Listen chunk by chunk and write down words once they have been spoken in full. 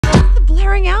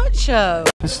Blairing Out Show.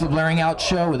 This is the Blairing Out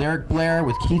Show with Eric Blair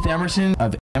with Keith Emerson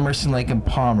of Emerson, Lake and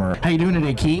Palmer. How you doing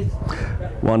today, Keith?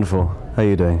 Wonderful. How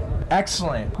you doing?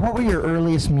 Excellent. What were your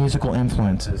earliest musical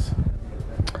influences?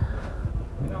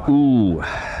 Ooh,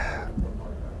 I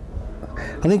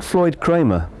think Floyd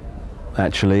Kramer,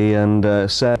 actually, and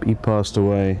sad he passed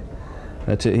away.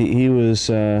 He was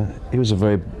a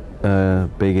very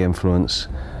big influence.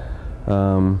 He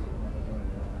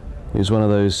was one of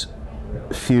those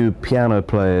few piano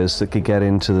players that could get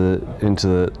into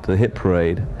the hit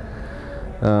parade.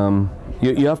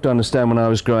 You have to understand, when I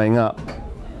was growing up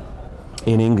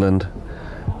in England,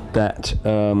 that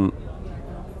and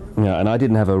I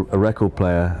didn't have a record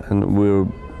player,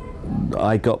 and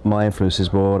I got my influences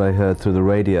by what I heard through the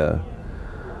radio,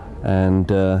 and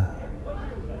the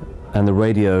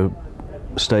radio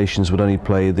stations would only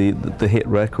play the hit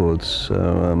records.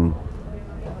 So,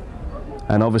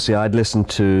 and obviously I'd listened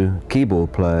to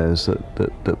keyboard players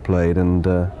that played, and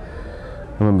I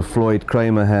remember Floyd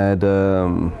Kramer had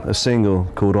a single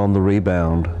called "On the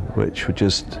Rebound," which would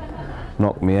just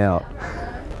knock me out.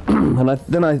 And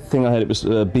then I think I heard it was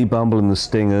B. Bumble and the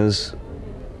Stingers,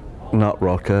 Nut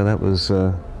Rocker. That was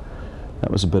a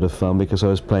bit of fun because I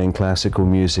was playing classical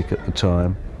music at the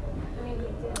time,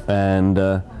 and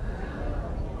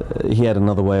he had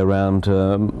another way around. He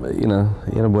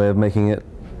had a way of making it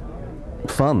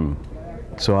fun.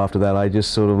 So after that, I just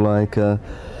sort of like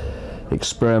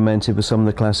experimented with some of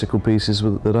the classical pieces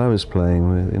that I was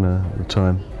playing with, at the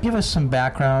time. Give us some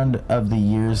background of the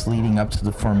years leading up to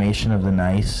the formation of the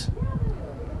Nice.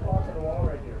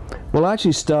 Well, I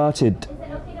actually started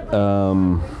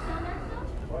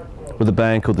with a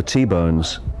band called the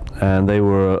T-Bones, and they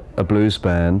were a blues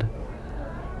band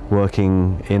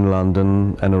working in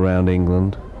London and around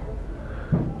England.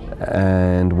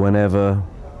 And whenever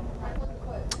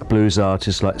blues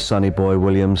artists like Sonny Boy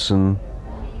Williamson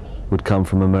would come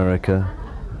from America,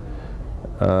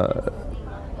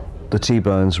 the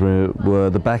T-Bones were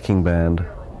the backing band,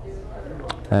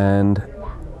 and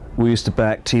we used to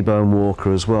back T-Bone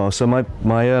Walker as well. So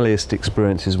my earliest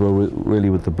experiences were really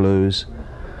with the blues,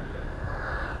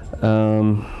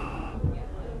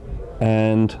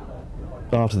 and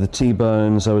after the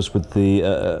T-Bones I was with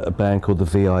a band called the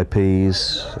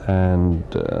V.I.Ps, and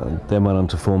then went on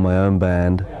to form my own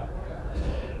band,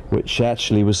 which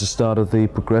actually was the start of the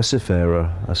progressive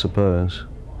era, I suppose.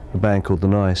 A band called the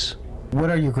Nice. What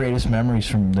are your greatest memories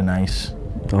from the Nice?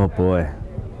 Oh boy,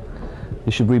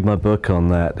 you should read my book on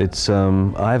that. It's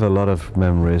I have a lot of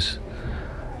memories,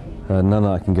 none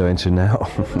I can go into now.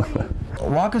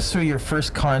 Walk us through your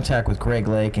first contact with Greg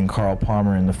Lake and Carl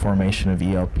Palmer in the formation of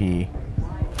ELP.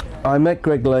 I met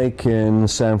Greg Lake in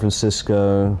San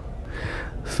Francisco,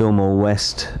 Fillmore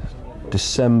West,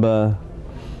 December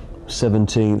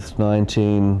 17th,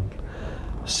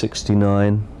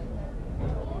 1969,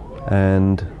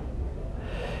 and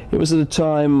it was at a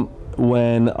time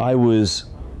when I was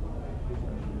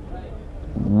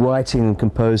writing and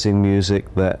composing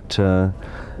music that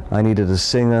I needed a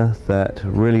singer that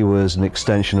really was an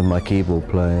extension of my keyboard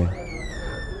playing,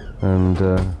 and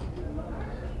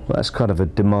well, that's kind of a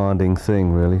demanding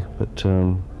thing, really, but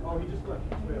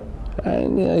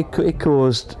and yeah, it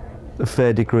caused a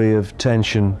fair degree of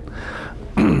tension,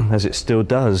 as it still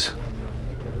does.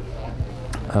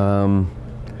 But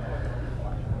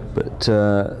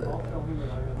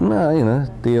no,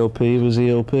 the ELP was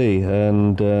ELP,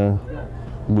 and our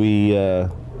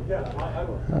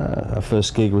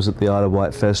first gig was at the Isle of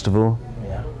Wight Festival.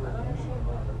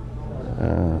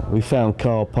 We found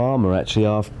Carl Palmer actually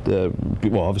after,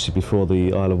 well, obviously before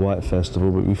the Isle of Wight Festival,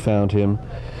 but we found him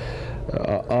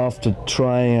after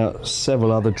trying out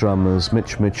several other drummers,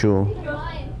 Mitch Mitchell.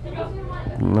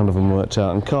 None of them worked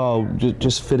out, and Carl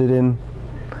just fitted in,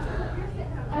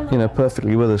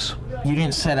 perfectly with us. You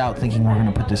didn't set out thinking we're going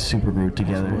to put this supergroup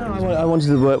together. No, I wanted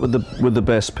to work with the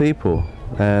best people,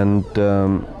 and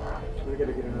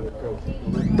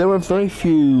there were very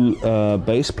few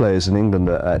bass players in England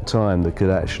at that time that could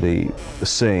actually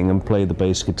sing and play the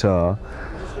bass guitar,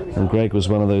 and Greg was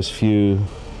one of those few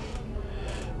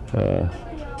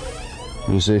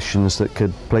musicians that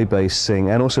could play bass, sing,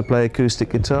 and also play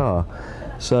acoustic guitar.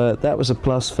 So that was a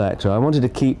plus factor. I wanted to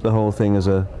keep the whole thing as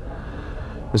a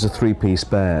three-piece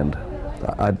band.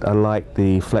 I liked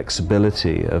the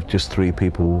flexibility of just three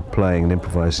people playing and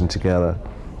improvising together.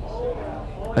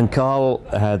 And Carl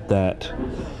had that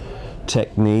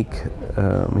technique.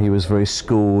 He was very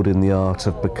schooled in the art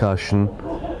of percussion,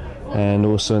 and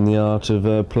also in the art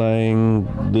of playing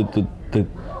the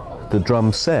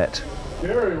drum set.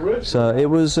 So it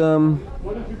was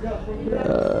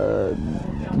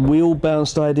we all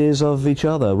bounced ideas off each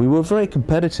other. We were very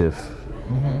competitive.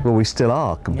 Well, we still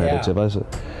are competitive. Yeah.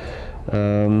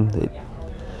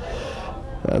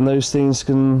 And those things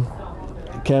can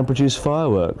produce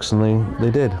fireworks, and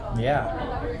they did. Yeah.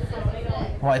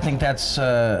 Well, I think that's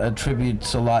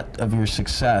attributes a lot of your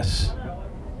success,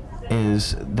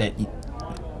 is that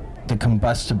the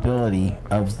combustibility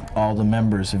of all the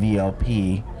members of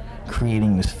ELP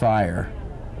creating this fire,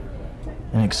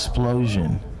 an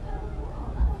explosion.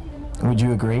 Would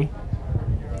you agree?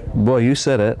 Well, you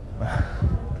said it.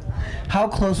 How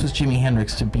close was Jimi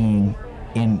Hendrix to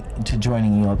to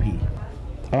joining ELP?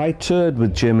 I toured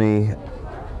with Jimmy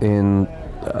in,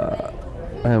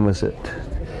 when was it?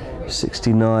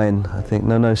 69, I think.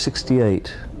 No,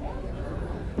 68.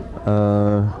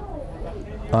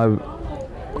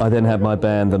 I then had my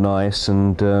band, The Nice,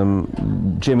 and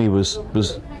Jimmy was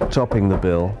topping the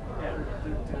bill.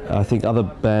 I think other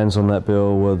bands on that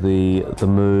bill were the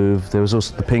Move. There was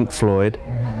also the Pink Floyd.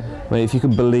 I mean, if you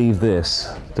can believe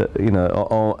this, that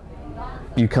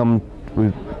you come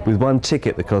with one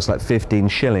ticket that costs like 15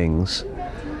 shillings,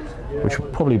 which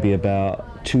would probably be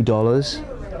about $2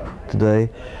 today.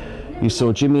 You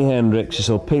saw Jimi Hendrix, you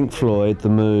saw Pink Floyd, The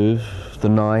Move, The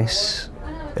Nice,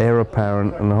 Air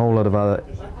Apparent, and a whole lot of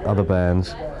other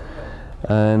bands.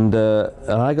 And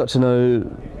I got to know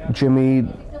Jimmy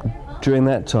during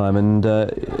that time, and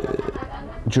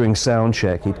during sound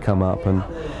check he'd come up and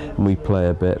we'd play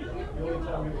a bit.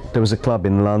 There was a club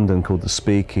in London called the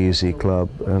Speakeasy Club,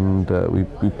 and we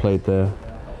played there,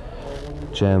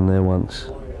 jammed there once.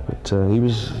 But he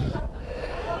was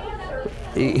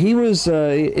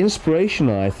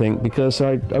inspirational, I think, because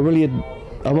I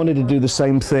wanted to do the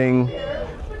same thing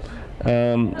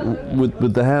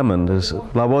with the Hammond.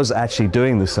 I was actually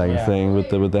doing the same thing with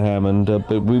the Hammond,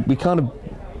 but we kind of,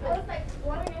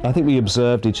 I think we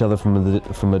observed each other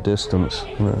from a distance.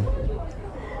 You know.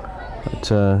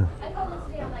 But,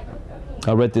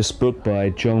 I read this book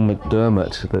by John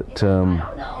McDermott that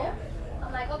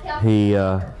he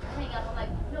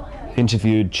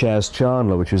interviewed Chaz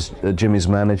Chandler, which was Jimmy's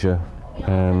manager,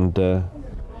 and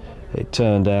it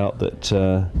turned out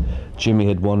that Jimmy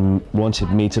had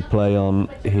wanted me to play on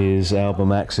his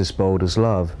album Axis Bold as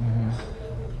Love.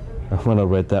 And when I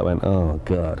read that, I went, oh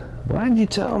God, why didn't you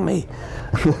tell me?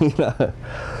 You know?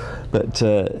 But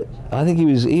I think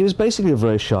he was basically a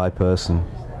very shy person.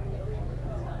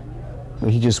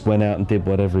 He just went out and did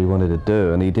whatever he wanted to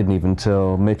do, and he didn't even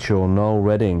tell Mitchell or Noel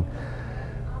Redding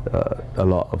a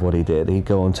lot of what he did. He'd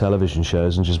go on television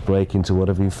shows and just break into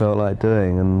whatever he felt like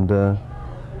doing. And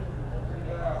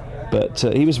but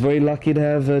he was very lucky to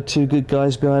have two good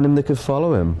guys behind him that could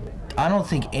follow him. I don't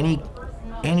think any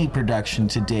production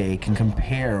today can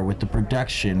compare with the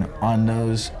production on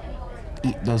those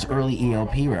early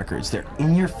ELP records. They're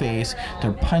in your face,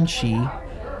 they're punchy,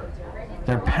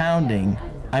 they're pounding.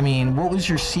 I mean, what was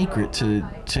your secret to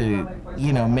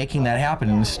making that happen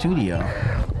in the studio?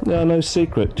 No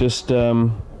secret. Just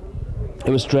it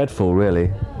was dreadful,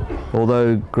 really.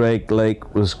 Although Greg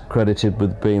Lake was credited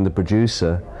with being the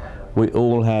producer, we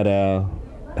all had our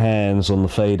hands on the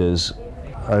faders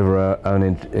over our own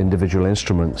individual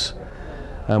instruments,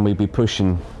 and we'd be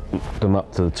pushing them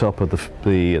up to the top of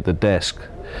the desk,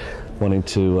 wanting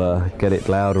to get it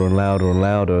louder and louder and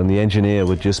louder, and the engineer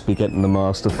would just be getting the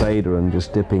master fader and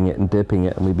just dipping it, and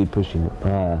we'd be pushing it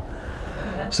higher.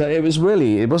 So it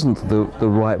wasn't the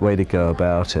right way to go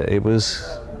about it. It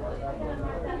was,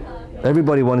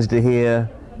 everybody wanted to hear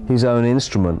his own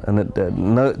instrument, and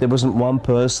there wasn't one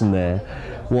person there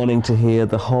wanting to hear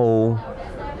the whole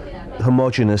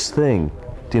homogeneous thing,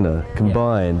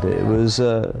 combined. It was,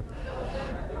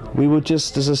 we were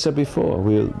just, as I said before,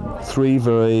 we are three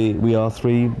very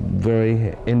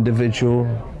individual,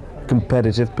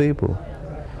 competitive people.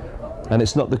 And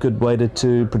it's not the good way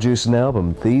to produce an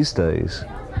album these days.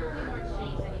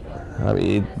 I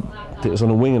mean, it was on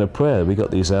a wing and a prayer we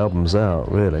got these albums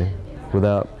out, really,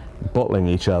 without bottling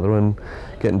each other and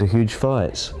getting into huge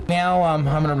fights. Now I'm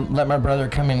going to let my brother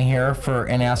come in here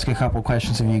and ask a couple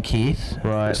questions of you, Keith.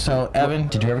 Right. So, Evan,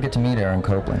 Did you ever get to meet Aaron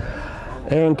Copland?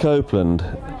 Aaron Copland,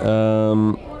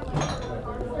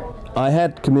 I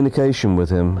had communication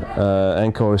with him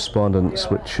and correspondence,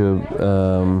 which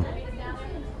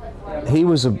he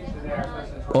was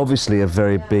obviously a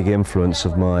very big influence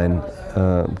of mine,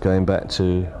 going back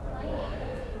to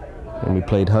when we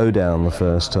played Hoedown the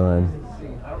first time.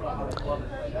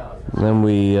 Then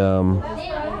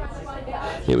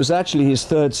it was actually his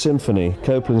third symphony,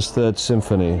 Copland's third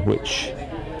symphony, which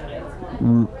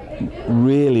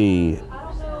really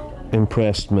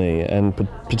impressed me, and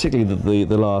particularly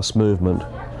the last movement,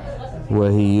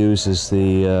 where he uses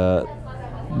the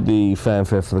the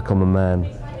fanfare for the common man.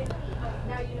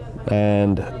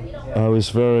 And I was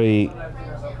very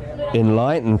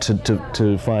enlightened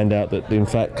to find out that, in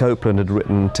fact, Copland had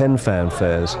written 10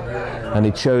 fanfares, and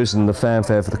he'd chosen the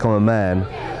fanfare for the common man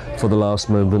for the last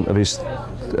movement of his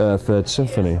Third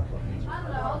Symphony.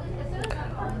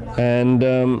 And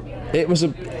it was a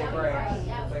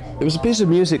piece of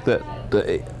music that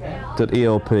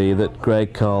ELP, that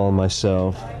Greg, Carl, and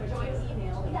myself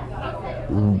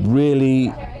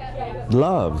really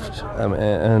loved,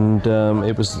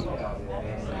 it was.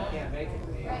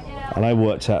 And I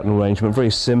worked out an arrangement very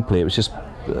simply. It was just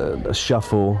a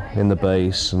shuffle in the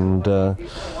bass and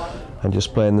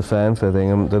just playing the fanfare thing,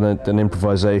 and then an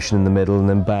improvisation in the middle, and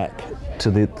then back to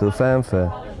the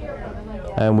fanfare.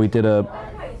 And we did a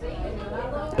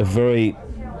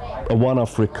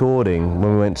one-off recording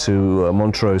when we went to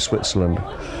Montreux, Switzerland.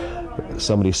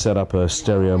 Somebody set up a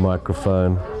stereo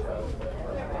microphone,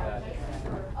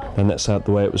 and that's how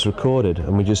the way it was recorded.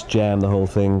 And we just jammed the whole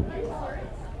thing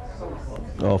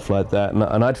off like that.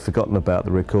 And I'd forgotten about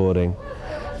the recording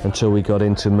until we got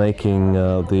into making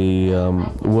the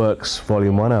Works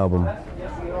Volume 1 album.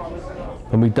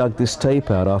 And we dug this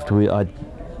tape out after I'd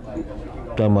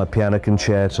done my piano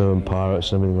concerto and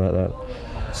Pirates and everything like that.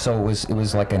 So it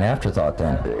was like an afterthought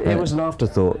then? It was an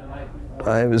afterthought.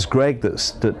 It was Greg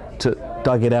that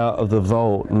dug it out of the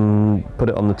vault and put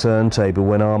it on the turntable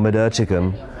when Ahmed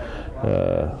Ertegun,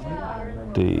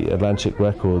 the Atlantic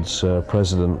Records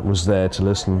president, was there to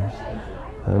listen.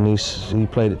 And he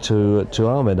played it to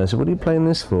Ahmed. I said, "What are you playing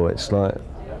this for?" It's like,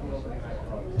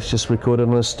 it's just recorded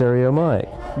on a stereo mic.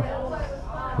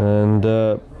 And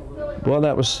well,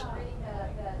 that was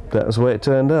the way it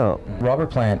turned out. Robert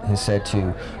Plant is said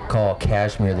to call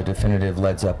Kashmir the definitive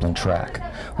Led Zeppelin track.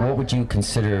 What would you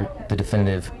consider the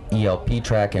definitive ELP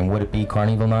track, and would it be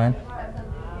Carnival 9?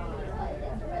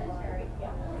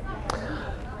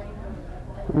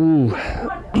 Ooh.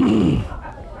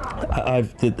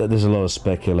 There's a lot of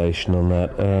speculation on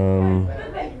that.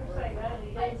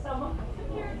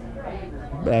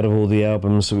 Out of all the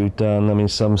albums that we've done, I mean,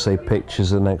 some say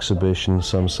Pictures and Exhibition,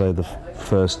 some say the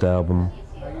first album.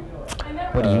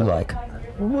 What do you like?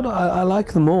 Well, I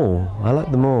like them all. I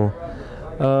like them all.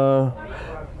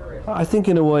 I think,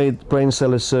 in a way, Brain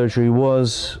Cellar Surgery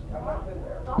was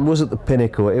at the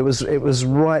pinnacle. It was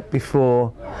right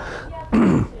before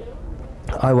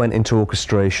I went into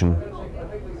orchestration.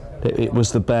 It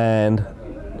was the band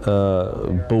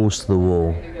balls to the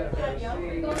wall,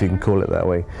 if you can call it that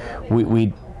way.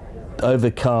 We'd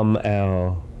overcome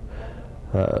our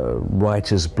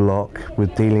writer's block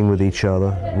with dealing with each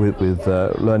other, with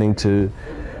learning to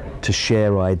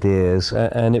share ideas,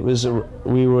 and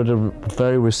we were at a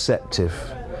very receptive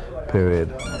period,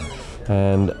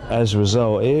 and as a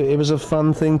result, it was a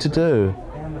fun thing to do.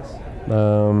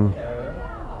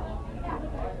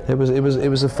 It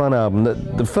was a fun album.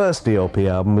 The first ELP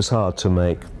album was hard to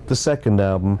make. The second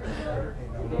album,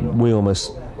 we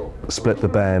almost split the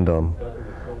band on.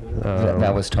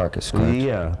 That was Tarkus, correct?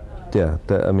 Yeah.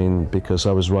 I mean, because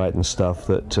I was writing stuff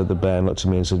that the band looked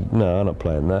at me and said, "No, I'm not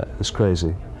playing that. It's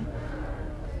crazy."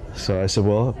 So I said,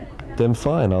 "Well, then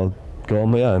fine. I'll go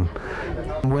on my own."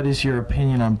 What is your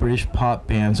opinion on British pop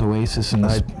bands, Oasis and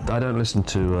I don't listen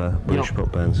to British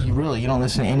pop bands. You don't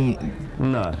listen to any?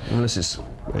 No, unless it's.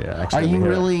 Yeah, Are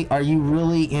you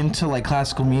really into like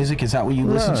classical music? Is that what you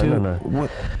listen to? No. What?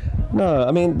 No,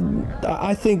 I mean,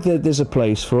 I think that there's a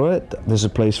place for it. There's a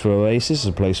place for Oasis,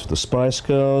 there's a place for the Spice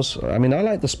Girls. I mean, I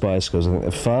like the Spice Girls, I think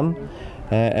they're fun,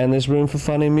 and there's room for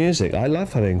funny music. I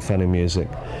love having funny music,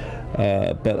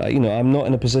 but I'm not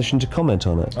in a position to comment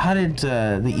on it. How did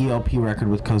the ELP record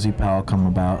with Cozy Powell come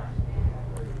about?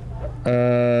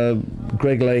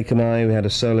 Greg Lake and we had a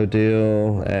solo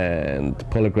deal, and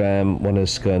Polygram wanted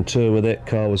us to go on tour with it.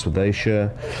 Carl was with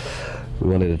Asia. We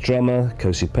wanted a drummer.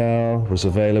 Cozy Powell was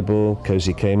available.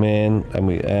 Cozy came in,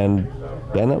 and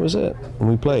that was it. And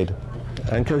we played.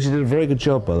 And Cozy did a very good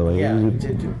job, by the way. Yeah, he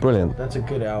did. Brilliant. That's a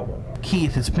good album.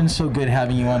 Keith, it's been so good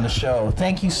having you on the show.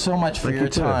 Thank you so much for your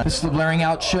time. This is the Blairing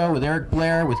Out Show with Eric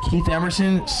Blair with Keith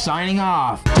Emerson signing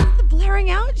off. The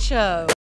Blairing Out Show.